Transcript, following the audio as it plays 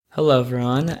Hello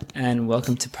everyone, and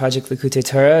welcome to Project Likkutei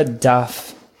Torah,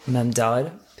 Daf Mem Daled,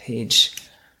 page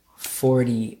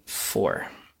 44.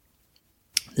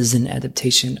 This is an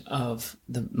adaptation of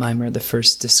the Mimer, the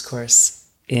first discourse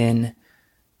in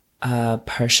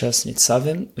Parshas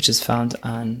Nitzavim, which is found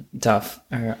on Daf,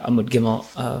 or Amud Gimel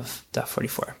of Daf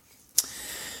 44.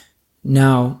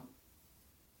 Now,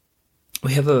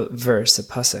 we have a verse, a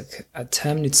pasuk,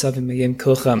 Atem Nitzavim Meyem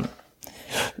Kulchem.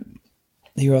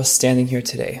 You're all standing here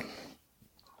today.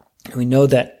 And we know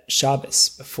that Shabbos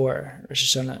before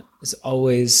Rosh Hashanah is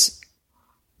always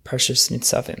Parshas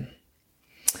Nitzavim.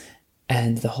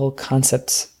 And the whole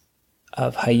concept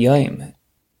of Hayom,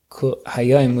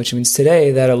 which means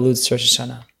today, that alludes to Rosh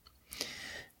Hashanah.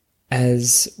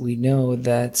 As we know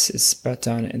that it's brought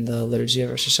down in the liturgy of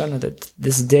Rosh Hashanah, that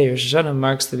this day, Rosh Hashanah,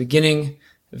 marks the beginning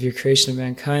of your creation of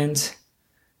mankind,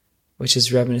 which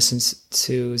is reminiscent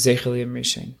to Zecher Liyam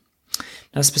Rishon.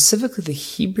 Now, specifically, the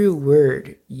Hebrew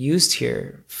word used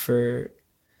here for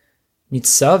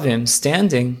nitzavim,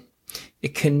 standing,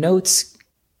 it connotes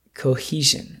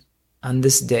cohesion on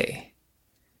this day,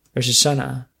 Rosh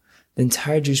Hashanah. The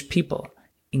entire Jewish people,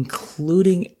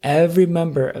 including every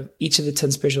member of each of the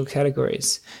 10 spiritual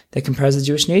categories that comprise the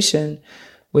Jewish nation,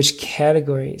 which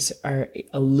categories are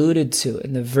alluded to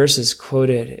in the verses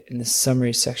quoted in the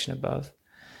summary section above.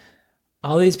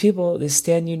 All these people, they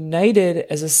stand united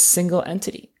as a single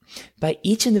entity, by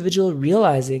each individual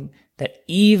realizing that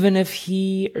even if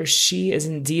he or she is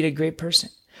indeed a great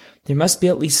person, there must be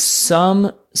at least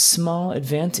some small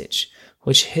advantage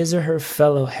which his or her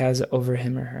fellow has over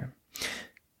him or her.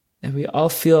 And we all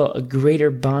feel a greater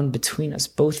bond between us,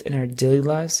 both in our daily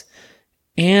lives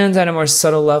and on a more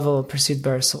subtle level perceived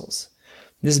by our souls.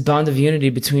 This bond of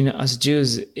unity between us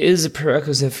Jews is a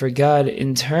prerequisite for God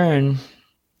in turn,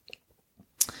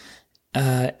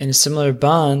 in a similar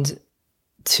bond,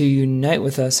 to unite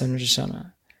with us on Rosh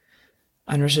Hashanah.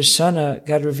 On Rosh Hashanah,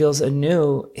 God reveals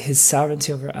anew his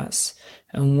sovereignty over us,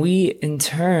 and we, in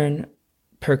turn,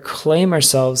 proclaim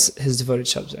ourselves his devoted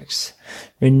subjects,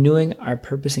 renewing our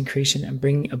purpose in creation and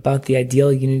bringing about the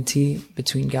ideal unity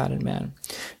between God and man.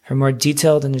 For a more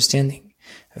detailed understanding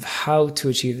of how to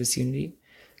achieve this unity,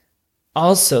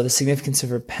 also the significance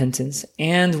of repentance,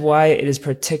 and why it is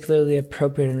particularly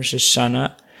appropriate in Rosh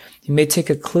Hashanah, you may take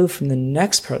a clue from the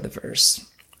next part of the verse.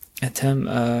 Atem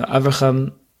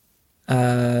Avraham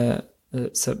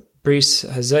Bris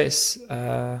Hazais,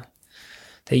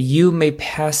 that you may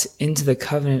pass into the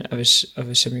covenant of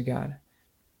Hashem your God.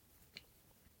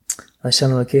 Lashem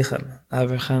Elokechem,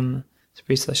 Avraham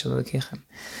Bris Lashem Elokechem.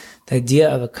 The idea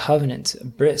of a covenant, a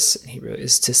bris in Hebrew,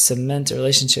 is to cement a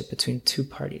relationship between two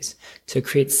parties, to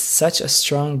create such a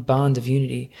strong bond of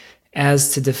unity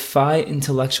as to defy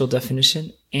intellectual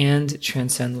definition and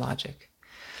transcend logic.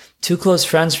 Two close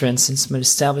friends, for instance, might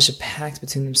establish a pact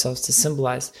between themselves to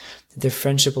symbolize that their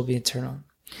friendship will be eternal,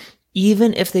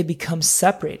 even if they become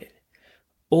separated,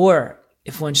 or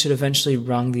if one should eventually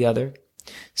wrong the other,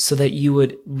 so that you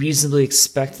would reasonably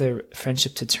expect their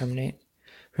friendship to terminate.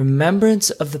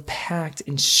 Remembrance of the pact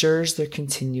ensures their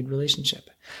continued relationship.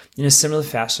 In a similar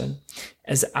fashion,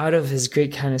 as out of his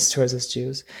great kindness towards us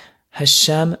Jews,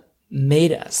 Hashem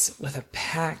made us with a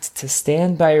pact to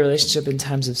stand by a relationship in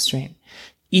times of strain,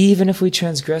 even if we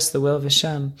transgress the will of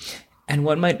Hashem, and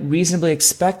one might reasonably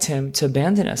expect him to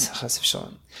abandon us, chas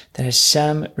v'shalom, that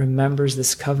Hashem remembers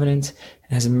this covenant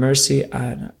and has mercy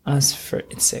on us for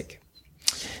its sake.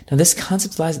 Now, this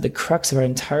concept lies at the crux of our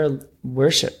entire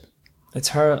worship, the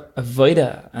Torah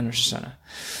avodah on Rosh Hashanah,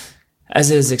 as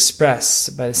it is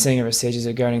expressed by the saying of our sages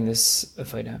regarding this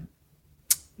avodah,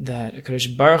 that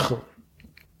HaKadosh Baruch Hu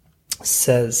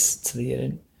says to the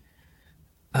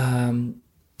Yidden,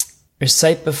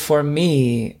 recite before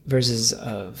me verses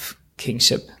of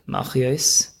kingship,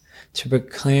 Malchios, to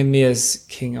proclaim me as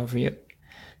king over you.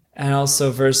 And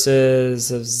also verses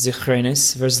of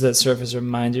Zichrenis, verses that serve as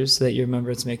reminders so that your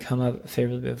remembrance may come up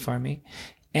favorably before me.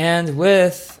 And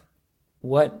with,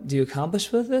 what do you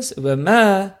accomplish with this?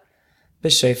 B'meh,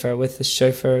 b'shofar, with the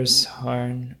shofar's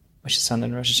horn, which is sounded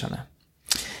in Rosh Hashanah.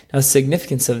 Now, the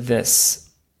significance of this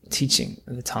teaching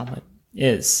of the Talmud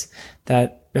is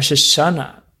that Rosh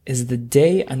Hashanah is the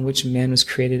day on which man was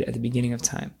created at the beginning of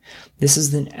time. This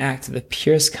is an act of the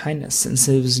purest kindness, since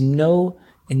it was in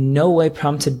no way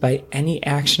prompted by any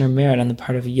action or merit on the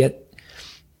part of a yet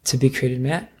to be created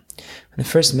man. When the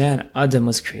first man, Adam,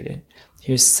 was created,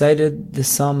 he recited the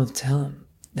Psalm of Tehillim,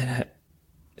 that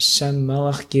Hashem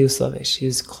Malach Gius Lavesh, he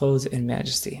was clothed in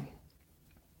majesty.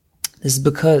 This is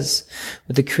because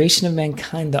with the creation of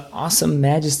mankind, the awesome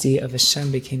majesty of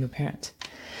Hashem became apparent.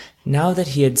 Now that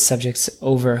he had subjects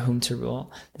over whom to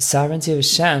rule, the sovereignty of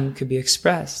Hashem could be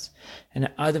expressed. And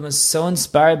Adam was so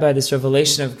inspired by this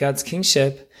revelation of God's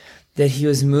kingship that he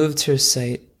was moved to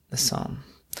recite the psalm.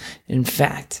 In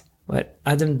fact, what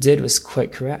Adam did was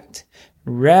quite correct.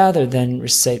 Rather than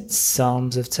recite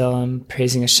psalms of Tehillim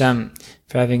praising Hashem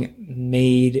for having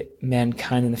made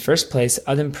mankind in the first place,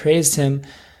 Adam praised him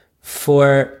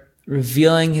for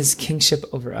revealing his kingship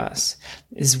over us.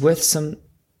 It is worth some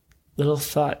little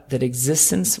thought that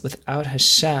existence without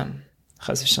Hashem,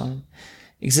 Chas v'shalom,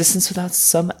 existence without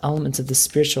some element of the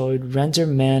spiritual would render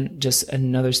man just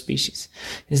another species.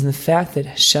 It is in the fact that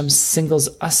Hashem singles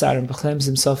us out and proclaims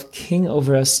himself king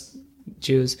over us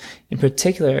Jews in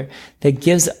particular that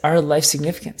gives our life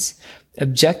significance,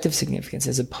 objective significance,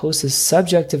 as opposed to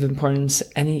subjective importance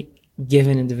any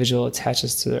given individual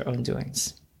attaches to their own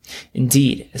doings.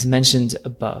 Indeed, as mentioned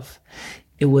above,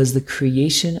 it was the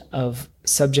creation of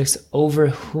subjects over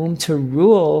whom to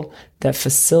rule that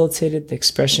facilitated the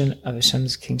expression of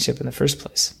Hashem's kingship in the first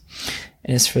place.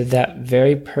 And it's for that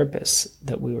very purpose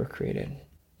that we were created.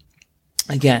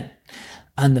 Again,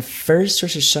 on the first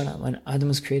Rosh Hashanah, when Adam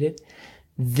was created,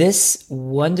 this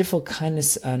wonderful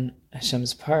kindness on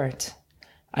Hashem's part,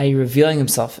 i.e. revealing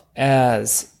himself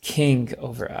as king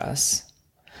over us,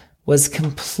 was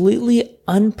completely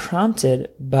unprompted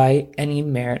by any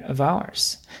merit of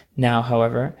ours. Now,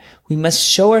 however, we must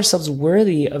show ourselves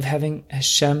worthy of having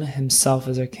Hashem himself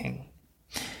as our king.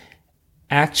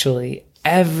 Actually,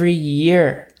 every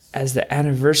year, as the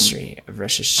anniversary of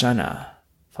Rosh Hashanah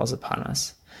falls upon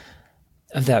us,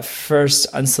 of that first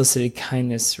unsolicited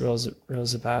kindness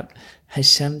rolls about,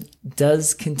 Hashem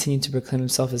does continue to proclaim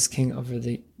himself as king over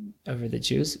the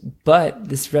Jews, but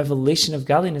this revelation of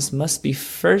godliness must be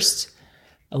first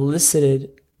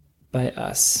elicited by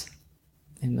us.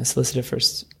 It must elicit it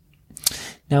first.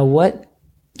 Now, what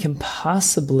can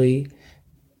possibly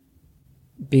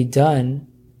be done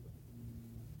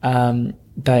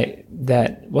by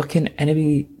that? What can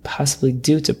anybody possibly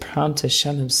do to prompt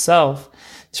Hashem himself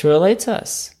to relate to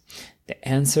us? The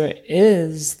answer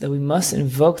is that we must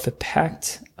invoke the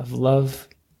pact of love,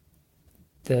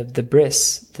 the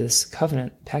bris, this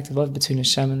covenant, pact of love between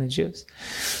Hashem and the Jews.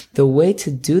 The way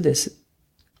to do this,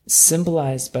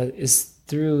 symbolized by, is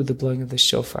through the blowing of the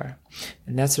shofar.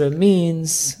 And that's what it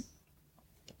means.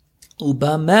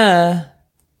 Ubameh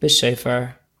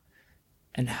b'shofar.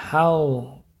 And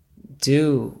how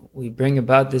do we bring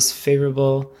about this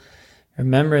favorable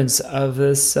remembrance of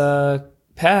this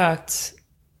pact?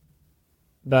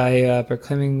 By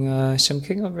proclaiming Hashem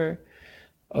king over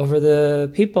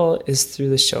the people, is through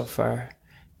the shofar.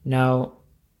 Now,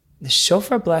 the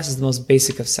shofar blast is the most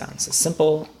basic of sounds, a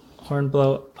simple horn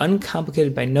blow,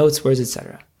 uncomplicated by notes, words,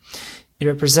 etc. It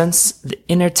represents the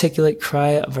inarticulate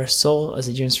cry of our soul as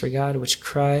it yearns for God, which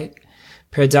cry,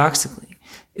 paradoxically,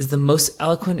 is the most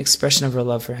eloquent expression of our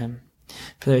love for him.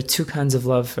 For there are two kinds of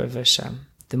love for Hashem.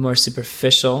 The more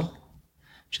superficial,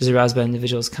 which is aroused by an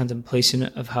individual's contemplation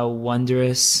of how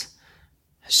wondrous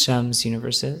Hashem's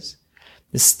universe is,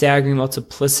 the staggering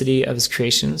multiplicity of his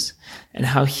creations, and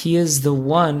how he is the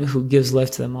one who gives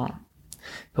life to them all.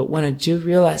 But when a Jew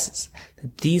realizes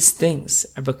that these things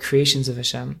are but creations of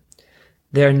Hashem,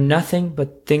 they are nothing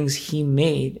but things he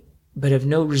made, but have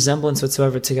no resemblance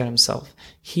whatsoever to God himself,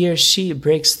 he or she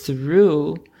breaks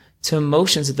through to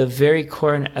emotions at the very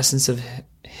core and essence of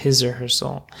his or her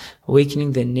soul,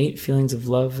 awakening the innate feelings of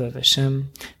love of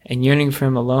Hashem and yearning for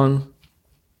him alone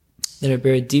that are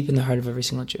buried deep in the heart of every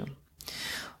single Jew.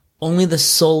 Only the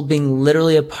soul, being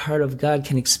literally a part of God,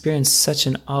 can experience such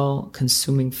an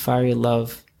all-consuming fiery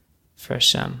love for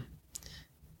Hashem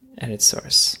at its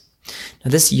source.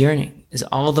 Now, this yearning is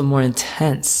all the more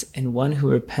intense in one who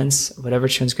repents of whatever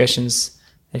transgressions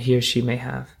that he or she may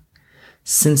have,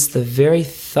 since the very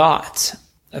thought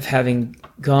of having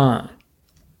gone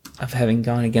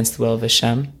against the will of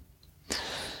Hashem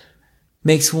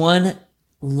makes one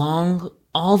long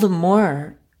all the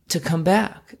more to come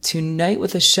back, to unite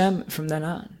with Hashem from then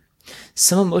on.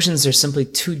 Some emotions are simply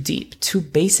too deep, too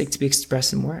basic to be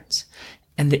expressed in words.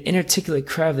 And the inarticulate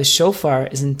cry of the shofar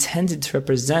is intended to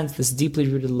represent this deeply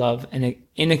rooted love and an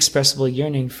inexpressible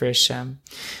yearning for Hashem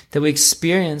that we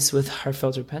experience with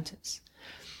heartfelt repentance.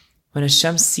 When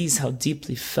Hashem sees how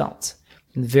deeply felt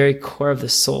in the very core of the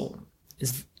soul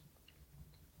is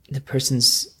the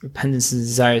person's repentance and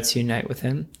desire to unite with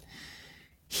him,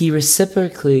 he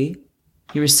reciprocates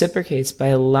by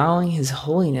allowing his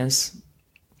holiness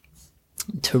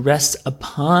to rest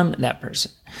upon that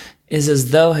person. It is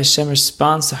as though Hashem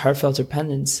responds to heartfelt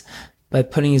repentance by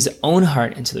putting his own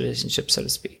heart into the relationship, so to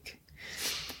speak.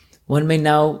 One may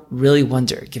now really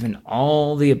wonder, given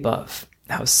all the above,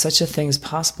 how such a thing is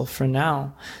possible for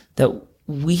now, that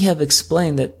we have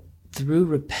explained that through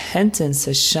repentance,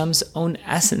 Hashem's own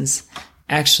essence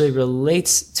actually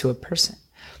relates to a person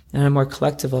and on a more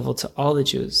collective level to all the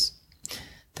Jews.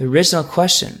 The original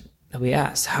question that we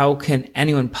asked, how can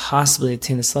anyone possibly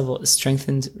attain this level, is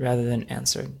strengthened rather than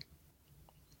answered.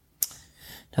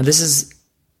 Now this is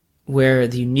where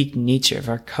the unique nature of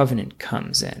our covenant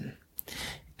comes in.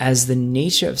 As the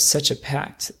nature of such a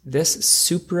pact, this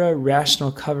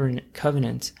supra-rational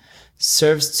covenant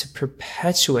serves to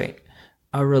perpetuate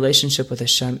our relationship with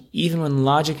Hashem, even when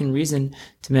logic and reason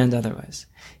demand otherwise.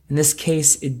 In this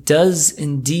case, it does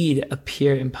indeed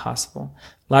appear impossible,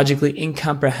 logically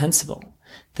incomprehensible,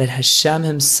 that Hashem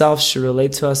himself should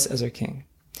relate to us as our king.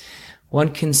 One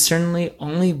can certainly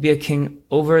only be a king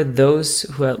over those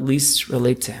who at least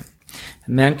relate to him.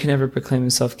 A man can never proclaim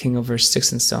himself king over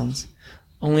sticks and stones,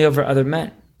 only over other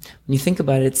men. When you think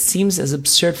about it, it seems as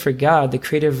absurd for God, the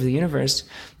creator of the universe,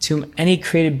 to whom any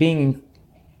created being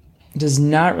does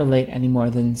not relate any more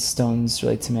than stones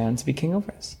relate to man, to be king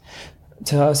over us.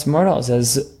 To us mortals,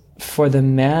 as for the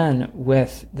man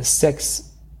with the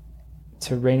sticks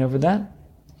to reign over them.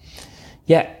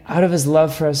 Yet, out of his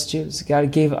love for us Jews,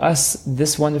 God gave us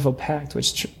this wonderful pact,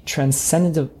 which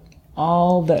transcendent of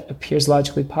all that appears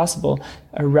logically possible,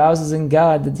 arouses in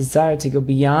God the desire to go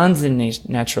beyond the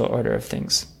natural order of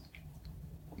things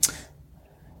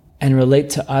and relate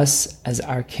to us as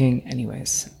our king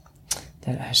anyways.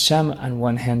 That Hashem, on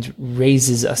one hand,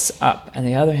 raises us up, and on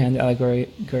the other hand,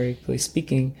 allegorically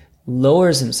speaking,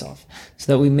 lowers himself,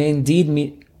 so that we may indeed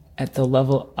meet at the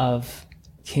level of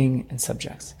king and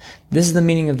subjects. This is the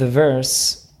meaning of the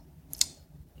verse,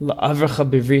 La'avrecha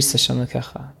b'vris Hashem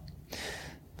lekecha,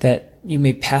 that you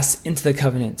may pass into the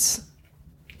covenants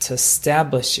to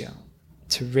establish you,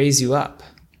 to raise you up,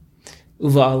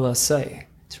 uva'ala say,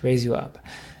 to raise you up,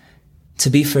 to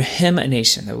be for him a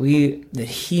nation, that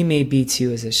he may be to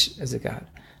you as a God.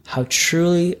 How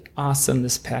truly awesome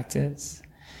this pact is.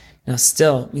 Now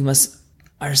still, we must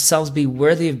ourselves be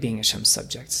worthy of being Hashem's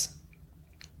subjects.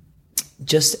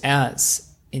 Just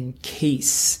as in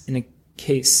a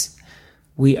case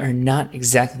we are not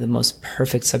exactly the most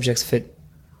perfect subjects fit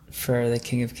for the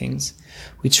King of Kings,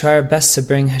 we try our best to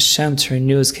bring Hashem to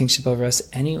renew his kingship over us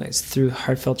anyways, through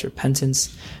heartfelt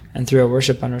repentance and through our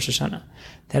worship on Rosh Hashanah.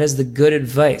 That is the good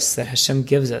advice that Hashem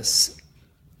gives us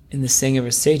in the saying of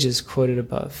our sages quoted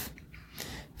above.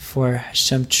 For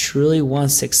Hashem truly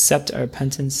wants to accept our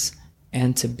repentance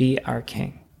and to be our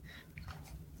king.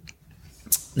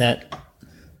 That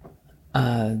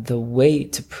the way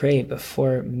to pray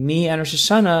before me and Rosh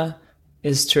Hashanah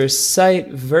is to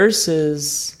recite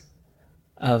verses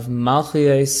of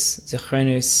Malchiyos,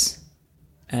 Zechrenos,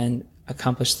 and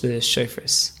accomplish the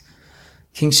Shofars.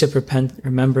 Kingship,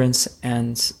 remembrance,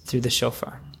 and through the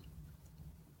shofar.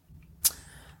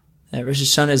 Rosh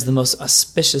Hashanah is the most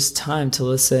auspicious time to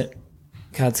elicit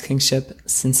God's kingship,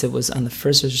 since it was on the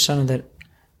first Rosh Hashanah that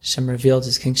Hashem revealed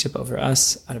his kingship over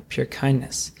us out of pure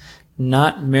kindness,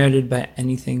 not merited by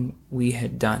anything we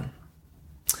had done.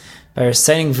 By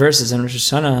reciting verses on Rosh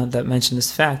Hashanah that mention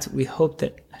this fact, we hope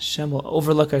that Hashem will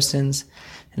overlook our sins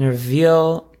and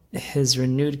reveal his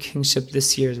renewed kingship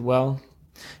this year as well,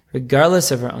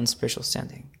 regardless of our own spiritual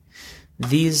standing.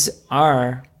 These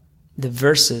are the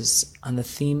verses on the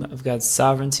theme of God's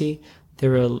sovereignty they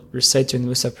will recite during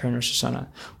the Musaf prayer in Rosh Hashanah.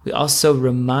 We also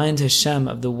remind Hashem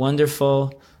of the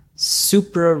wonderful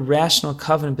supra-rational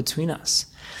covenant between us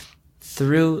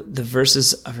through the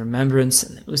verses of remembrance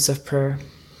in the Musaf prayer,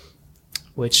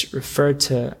 which refer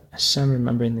to Hashem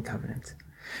remembering the covenant.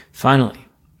 Finally,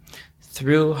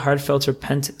 through heartfelt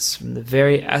repentance from the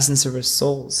very essence of our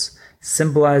souls,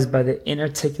 symbolized by the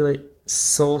inarticulate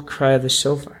soul cry of the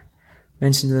shofar,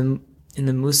 mentioned in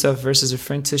the Musaf verses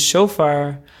referring to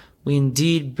shofar, we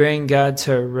indeed bring God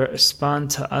to respond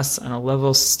to us on a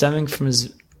level stemming from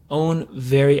his own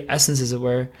very essence, as it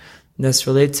were, and thus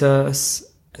relate to us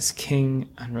as King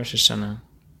on Rosh Hashanah.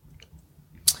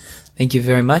 Thank you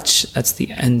very much. That's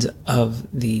the end of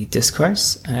the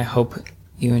discourse, and I hope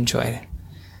you enjoyed.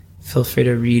 Feel free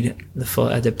to read the full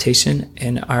adaptation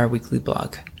in our weekly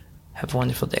blog. Have a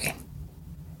wonderful day.